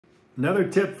Another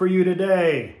tip for you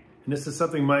today, and this is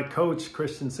something my coach,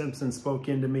 Christian Simpson, spoke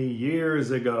into me years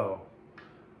ago.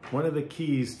 One of the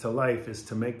keys to life is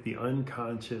to make the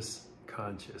unconscious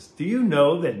conscious. Do you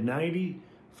know that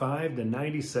 95 to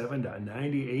 97 to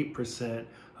 98%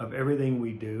 of everything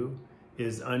we do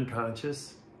is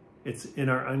unconscious? It's in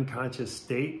our unconscious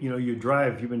state. You know, you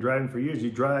drive, you've been driving for years,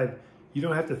 you drive, you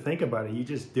don't have to think about it, you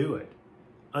just do it.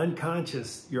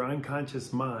 Unconscious, your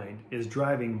unconscious mind is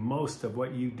driving most of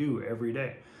what you do every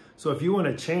day. So if you want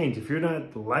to change, if you're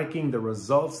not liking the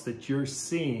results that you're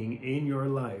seeing in your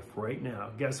life right now,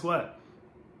 guess what?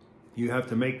 You have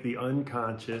to make the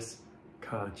unconscious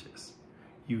conscious.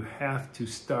 You have to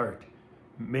start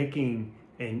making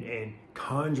and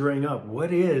conjuring up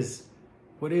what is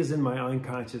in my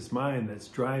unconscious mind that's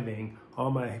driving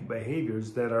all my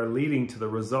behaviors that are leading to the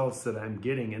results that I'm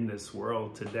getting in this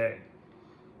world today.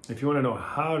 If you want to know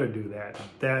how to do that,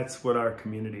 that's what our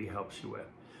community helps you with.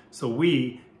 So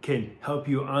we can help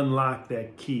you unlock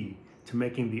that key to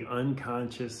making the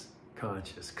unconscious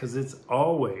conscious, because it's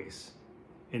always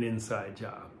an inside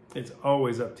job. It's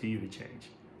always up to you to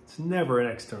change. It's never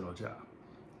an external job.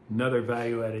 Another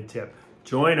value-added tip.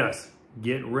 Join us.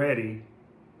 Get ready.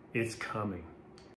 It's coming.